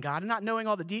one thing, God. I'm not knowing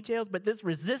all the details, but this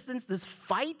resistance, this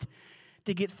fight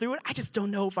to get through it, I just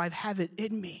don't know if I have it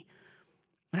in me.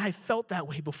 And I felt that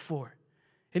way before.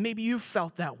 And maybe you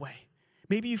felt that way.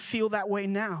 Maybe you feel that way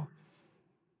now.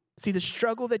 See, the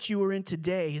struggle that you are in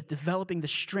today is developing the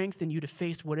strength in you to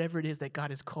face whatever it is that God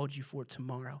has called you for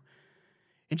tomorrow.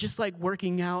 And just like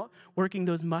working out, working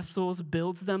those muscles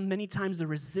builds them, many times the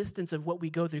resistance of what we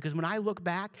go through. Because when I look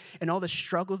back and all the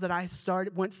struggles that I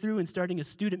went through in starting a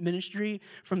student ministry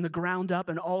from the ground up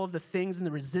and all of the things and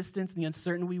the resistance and the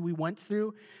uncertainty we went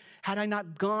through, had I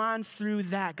not gone through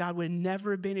that, God would have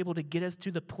never been able to get us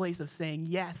to the place of saying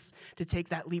yes to take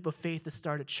that leap of faith to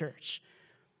start a church.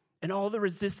 And all the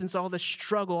resistance, all the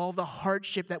struggle, all the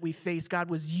hardship that we face,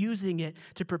 God was using it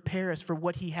to prepare us for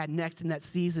what he had next in that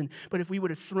season. But if we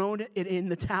would have thrown it in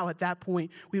the towel at that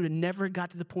point, we would have never got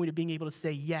to the point of being able to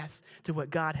say yes to what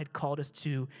God had called us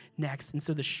to next. And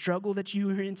so the struggle that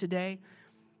you are in today,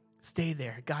 stay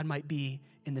there. God might be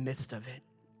in the midst of it.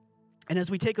 And as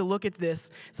we take a look at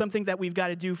this, something that we've got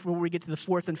to do before we get to the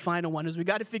fourth and final one is we've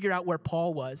got to figure out where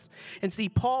Paul was. And see,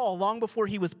 Paul, long before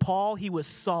he was Paul, he was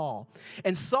Saul.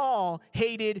 And Saul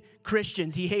hated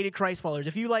Christians. He hated Christ followers.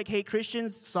 If you hate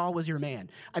Christians, Saul was your man.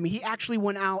 I mean, he actually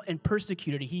went out and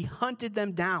persecuted. He hunted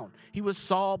them down. He was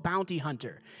Saul bounty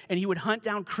hunter. And he would hunt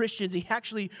down Christians. He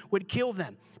actually would kill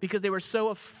them because they were so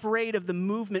afraid of the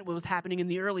movement what was happening in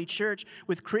the early church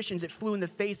with Christians. It flew in the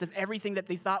face of everything that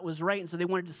they thought was right. And so they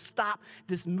wanted to stop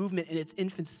this movement in its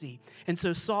infancy. And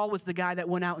so Saul was the guy that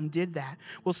went out and did that.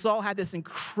 Well, Saul had this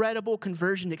incredible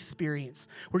conversion experience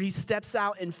where he steps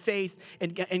out in faith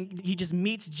and he just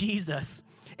meets Jesus.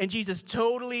 And Jesus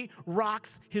totally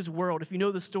rocks his world. If you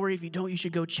know the story, if you don't, you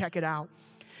should go check it out.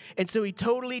 And so he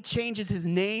totally changes his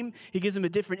name. He gives him a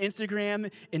different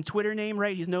Instagram and Twitter name,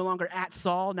 right? He's no longer at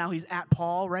Saul. Now he's at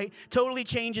Paul, right? Totally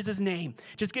changes his name.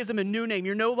 Just gives him a new name.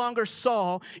 You're no longer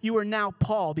Saul. You are now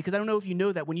Paul. Because I don't know if you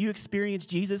know that. When you experience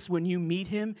Jesus, when you meet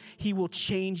him, he will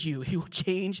change you. He will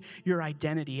change your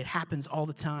identity. It happens all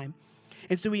the time.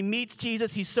 And so he meets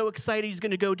Jesus. He's so excited. He's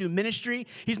going to go do ministry.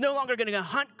 He's no longer going to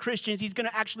hunt Christians. He's going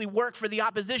to actually work for the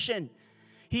opposition.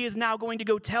 He is now going to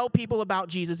go tell people about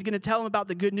Jesus. He's going to tell them about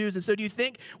the good news. And so do you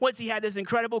think once he had this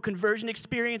incredible conversion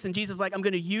experience and Jesus is like, I'm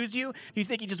going to use you, do you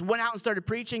think he just went out and started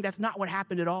preaching? That's not what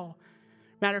happened at all.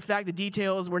 Matter of fact, the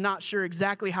details, we're not sure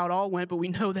exactly how it all went, but we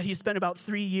know that he spent about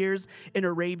 3 years in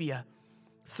Arabia.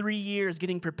 3 years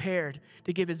getting prepared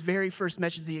to give his very first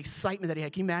message, the excitement that he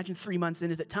had. Can you imagine 3 months in?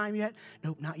 Is it time yet?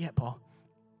 Nope, not yet, Paul.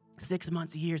 6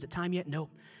 months, a year, is it time yet? Nope.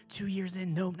 2 years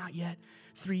in? Nope, not yet.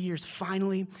 3 years,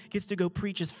 finally gets to go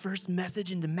preach his first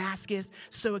message in Damascus.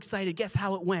 So excited. Guess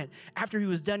how it went? After he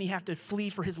was done, he had to flee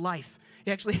for his life.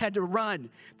 He actually had to run.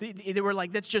 They were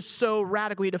like, that's just so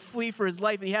radical. He had to flee for his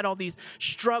life, and he had all these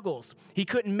struggles. He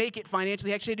couldn't make it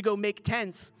financially. He actually had to go make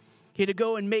tents. He had to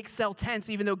go and sell tents,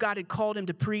 even though God had called him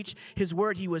to preach his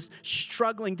word. He was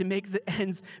struggling to make the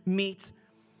ends meet.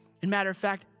 And matter of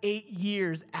fact, 8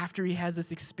 years after he has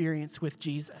this experience with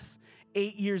Jesus,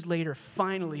 8 years later,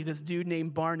 finally, this dude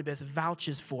named Barnabas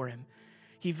vouches for him.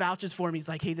 He vouches for him. He's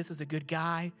like, hey, this is a good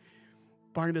guy.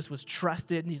 Barnabas was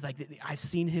trusted, and he's like, I've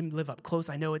seen him live up close.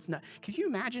 I know it's not. Could you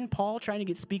imagine Paul trying to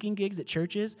get speaking gigs at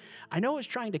churches? I know I was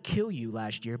trying to kill you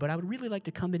last year, but I would really like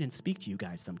to come in and speak to you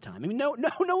guys sometime. I mean, no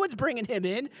one's bringing him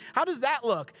in. How does that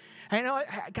look?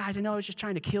 Guys, I know I was just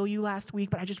trying to kill you last week,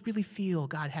 but I just really feel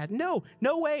God had. No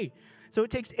way. So it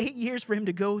takes 8 years for him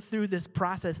to go through this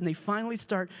process, and they finally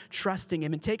start trusting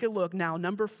him. And take a look now,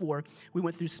 number 4. We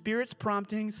went through Spirit's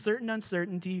prompting, certain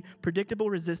uncertainty, predictable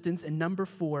resistance, and number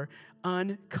 4,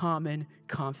 uncommon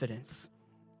confidence.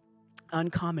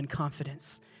 Uncommon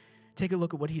confidence. Take a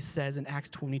look at what he says in Acts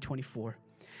 20:24.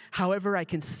 However, I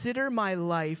consider my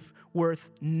life worth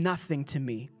nothing to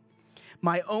me.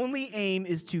 My only aim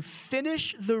is to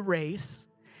finish the race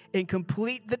and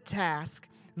complete the task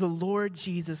the Lord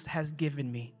Jesus has given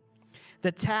me.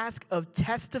 The task of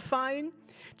testifying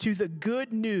to the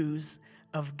good news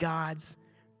of God's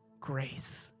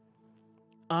grace.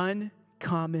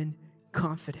 Uncommon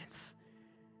confidence.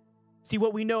 See,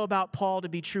 what we know about Paul to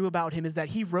be true about him is that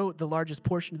he wrote the largest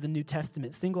portion of the New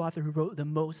Testament, single author who wrote the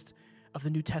most of the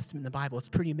New Testament in the Bible. It's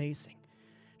pretty amazing.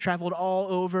 Traveled all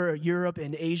over Europe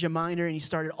and Asia Minor, and he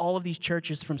started all of these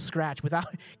churches from scratch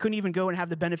couldn't even go and have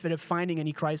the benefit of finding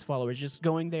any Christ followers, just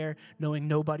going there, knowing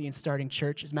nobody and starting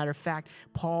church. As a matter of fact,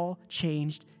 Paul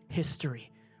changed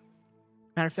history.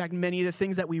 Matter of fact, many of the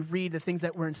things that we read, the things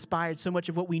that were inspired, so much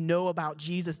of what we know about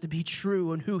Jesus to be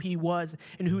true and who he was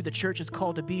and who the church is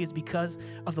called to be is because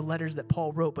of the letters that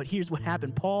Paul wrote. But here's what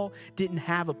happened. Paul didn't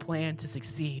have a plan to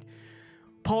succeed.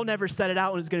 Paul never set it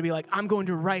out and was going to be like, I'm going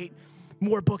to write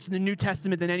more books in the New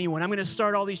Testament than anyone. I'm going to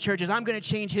start all these churches. I'm going to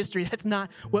change history. That's not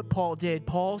what Paul did.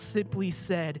 Paul simply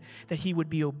said that he would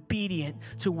be obedient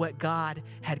to what God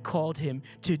had called him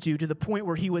to do, to the point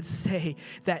where he would say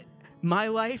that my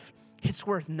life, it's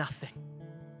worth nothing.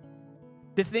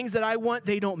 The things that I want,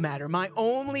 they don't matter. My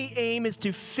only aim is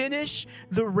to finish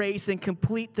the race and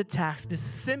complete the task, to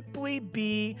simply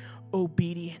be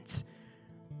obedient.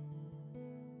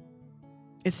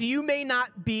 And so you may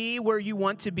not be where you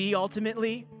want to be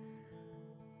ultimately.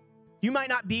 You might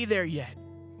not be there yet.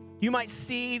 You might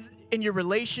see in your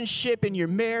relationship, in your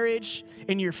marriage,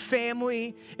 in your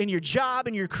family, in your job,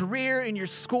 in your career, in your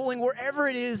schooling, wherever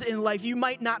it is in life, you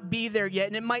might not be there yet.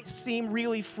 And it might seem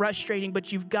really frustrating,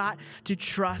 but you've got to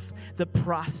trust the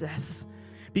process.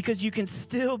 Because you can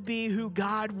still be who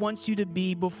God wants you to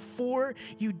be before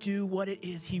you do what it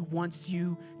is he wants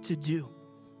you to do.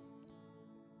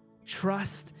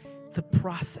 Trust the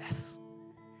process.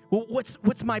 Well,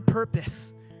 what's my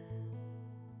purpose?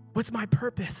 What's my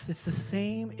purpose? It's the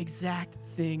same exact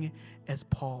thing as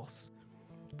Paul's.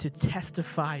 To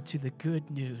testify to the good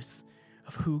news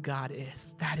of who God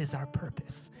is. That is our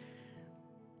purpose.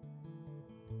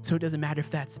 So it doesn't matter if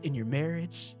that's in your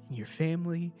marriage, in your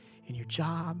family, in your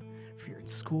job, if you're in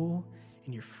school,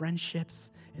 in your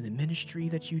friendships, in the ministry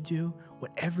that you do,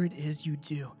 whatever it is you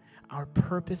do. Our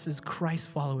purpose as Christ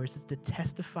followers is to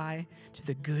testify to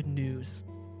the good news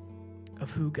of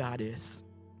who God is.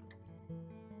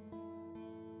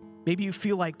 Maybe you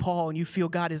feel like Paul and you feel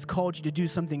God has called you to do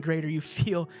something greater. You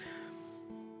feel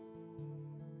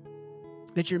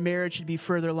that your marriage should be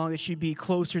further along, it should be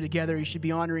closer together, you should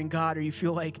be honoring God, or you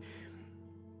feel like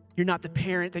you're not the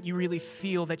parent that you really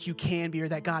feel that you can be or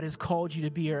that God has called you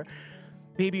to be, or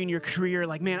maybe in your career,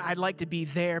 like, man, I'd like to be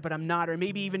there, but I'm not. Or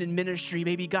maybe even in ministry,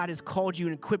 maybe God has called you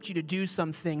and equipped you to do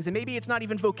some things. And maybe it's not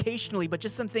even vocationally, but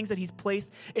just some things that he's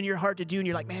placed in your heart to do. And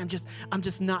you're like, man, I'm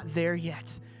just not there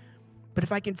yet. But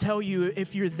if I can tell you,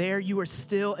 if you're there, you are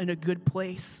still in a good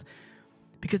place.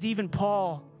 Because even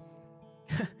Paul,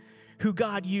 who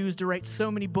God used to write so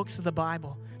many books of the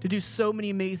Bible, to do so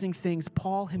many amazing things,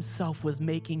 Paul himself was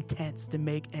making tents to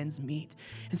make ends meet.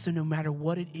 And so no matter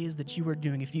what it is that you are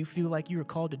doing, if you feel like you are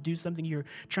called to do something, you're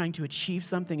trying to achieve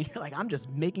something, and you're like, I'm just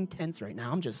making tents right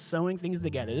now. I'm just sewing things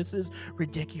together. This is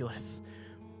ridiculous.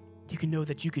 You can know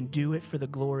that you can do it for the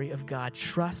glory of God.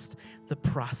 Trust the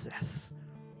process.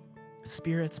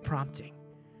 Spirit's prompting.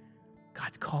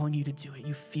 God's calling you to do it.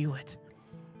 You feel it.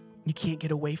 You can't get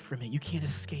away from it. You can't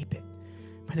escape it.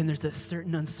 But then there's this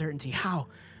certain uncertainty. How?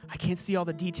 I can't see all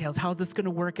the details. How is this going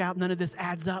to work out? None of this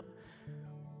adds up.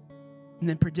 And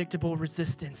then predictable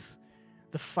resistance.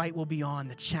 The fight will be on,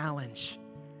 the challenge.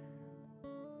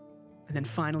 And then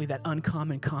finally, that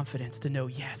uncommon confidence to know,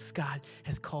 yes, God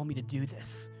has called me to do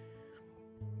this.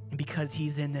 And because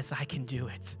he's in this, I can do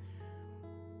it.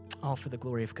 All for the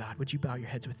glory of God. Would you bow your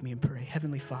heads with me and pray?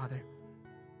 Heavenly Father,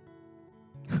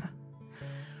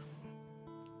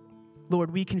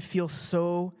 Lord, we can feel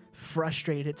so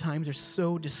frustrated at times or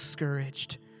so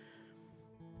discouraged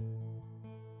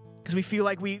because we feel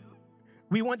like we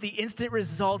want the instant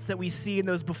results that we see in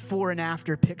those before and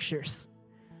after pictures.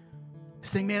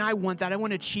 saying, man, I want that. I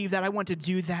want to achieve that. I want to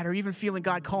do that. Or even feeling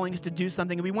God calling us to do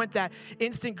something. And we want that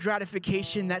instant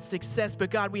gratification, that success.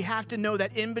 But God, we have to know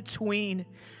that in between,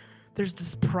 there's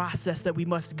this process that we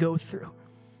must go through.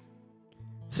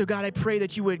 So God, I pray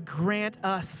that you would grant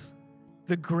us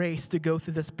the grace to go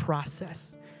through this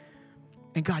process.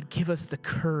 And God, give us the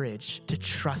courage to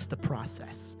trust the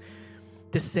process,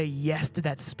 to say yes to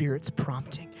that Spirit's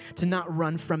prompting, to not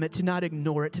run from it, to not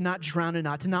ignore it, to not drown in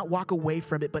it, to not walk away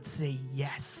from it, but say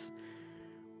yes.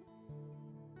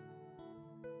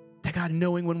 That God,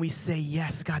 knowing when we say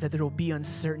yes, God, that there will be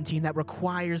uncertainty, and that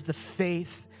requires the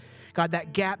faith, God,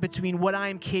 that gap between what I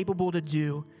am capable to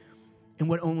do and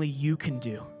what only you can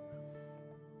do.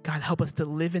 God, help us to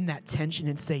live in that tension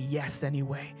and say yes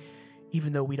anyway,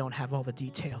 even though we don't have all the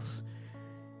details.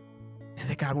 And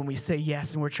that, God, when we say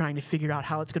yes and we're trying to figure out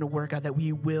how it's going to work out, that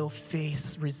we will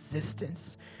face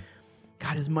resistance.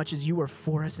 God, as much as you are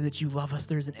for us and that you love us,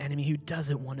 there's an enemy who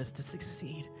doesn't want us to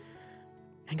succeed.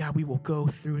 And God, we will go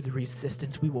through the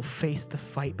resistance. We will face the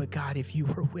fight. But God, if you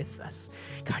are with us,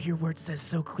 God, your word says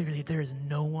so clearly there is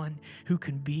no one who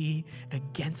can be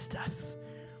against us.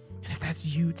 And if that's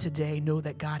you today, know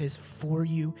that God is for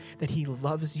you, that he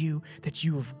loves you, that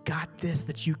you have got this,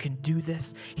 that you can do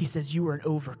this. He says you are an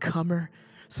overcomer.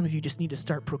 Some of you just need to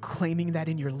start proclaiming that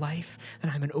in your life,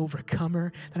 that I'm an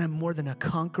overcomer, that I'm more than a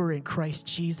conqueror in Christ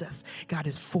Jesus. God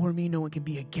is for me. No one can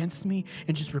be against me.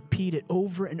 And just repeat it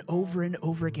over and over and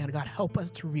over again. God, help us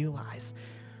to realize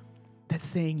that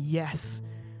saying yes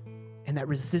and that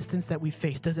resistance that we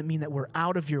face doesn't mean that we're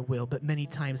out of your will, but many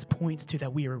times points to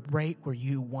that we are right where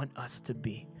you want us to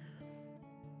be.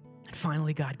 And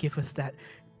finally, God, give us that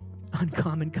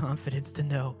uncommon confidence to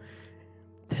know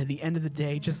that at the end of the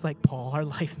day, just like Paul, our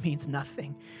life means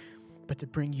nothing but to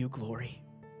bring you glory,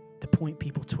 to point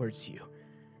people towards you.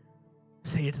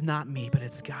 Say, it's not me, but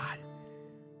it's God.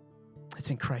 It's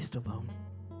in Christ alone.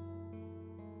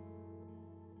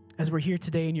 As we're here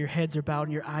today and your heads are bowed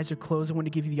and your eyes are closed, I want to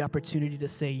give you the opportunity to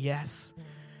say yes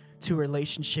to a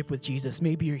relationship with Jesus.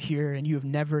 Maybe you're here and you have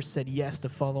never said yes to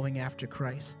following after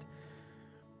Christ.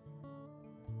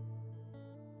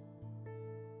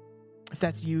 If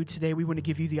that's you today, we want to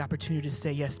give you the opportunity to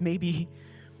say yes. Maybe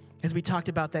as we talked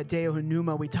about that Deo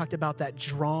Pneuma, we talked about that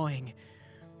drawing,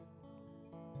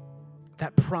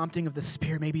 that prompting of the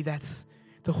Spirit. Maybe that's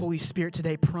the Holy Spirit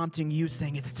today prompting you,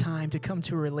 saying it's time to come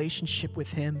to a relationship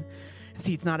with him.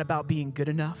 See, it's not about being good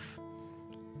enough.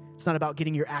 It's not about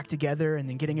getting your act together and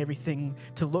then getting everything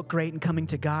to look great and coming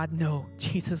to God. No,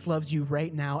 Jesus loves you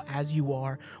right now as you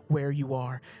are, where you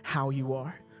are, how you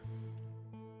are.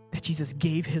 That Jesus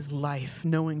gave his life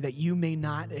knowing that you may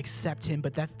not accept him,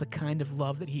 but that's the kind of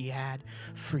love that he had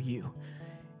for you.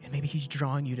 And maybe he's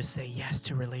drawing you to say yes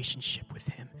to a relationship with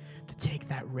him, to take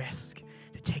that risk,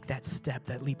 to take that step,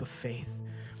 that leap of faith.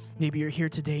 Maybe you're here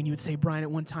today and you would say, Brian,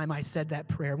 at one time I said that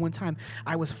prayer. One time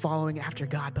I was following after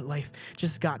God, but life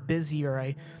just got busy, or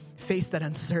I faced that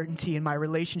uncertainty in my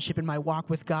relationship, in my walk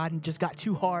with God, and it just got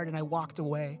too hard and I walked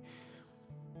away.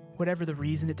 Whatever the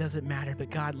reason, it doesn't matter,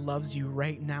 but God loves you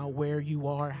right now where you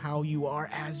are, how you are,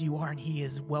 as you are, and he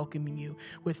is welcoming you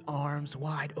with arms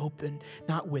wide open,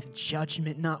 not with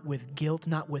judgment, not with guilt,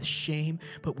 not with shame,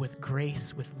 but with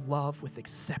grace, with love, with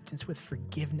acceptance, with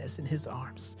forgiveness in his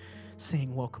arms,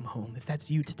 saying, welcome home. If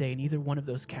that's you today in either one of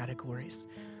those categories,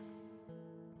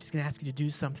 I'm just going to ask you to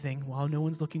do something while no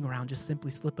one's looking around. Just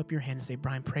simply slip up your hand and say,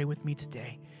 Brian, pray with me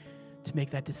today to make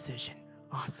that decision.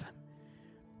 Awesome.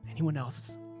 Anyone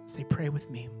else? Say, pray with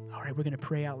me. All right, we're going to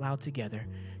pray out loud together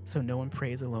so no one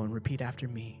prays alone. Repeat after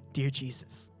me. Dear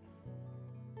Jesus,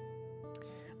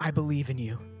 I believe in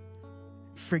you.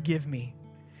 Forgive me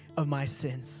of my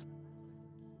sins.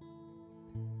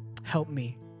 Help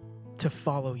me to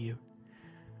follow you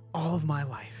all of my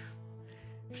life.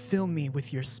 Fill me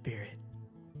with your Spirit.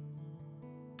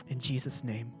 In Jesus'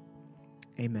 name,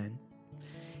 amen.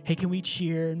 Hey, can we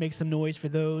cheer and make some noise for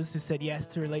those who said yes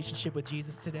to a relationship with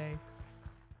Jesus today?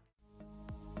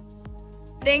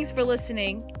 Thanks for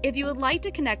listening. If you would like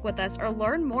to connect with us or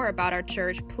learn more about our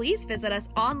church, please visit us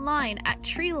online at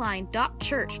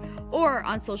treeline.church or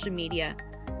on social media.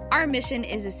 Our mission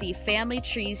is to see family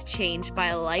trees changed by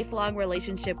a lifelong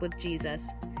relationship with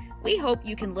Jesus. We hope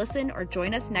you can listen or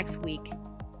join us next week.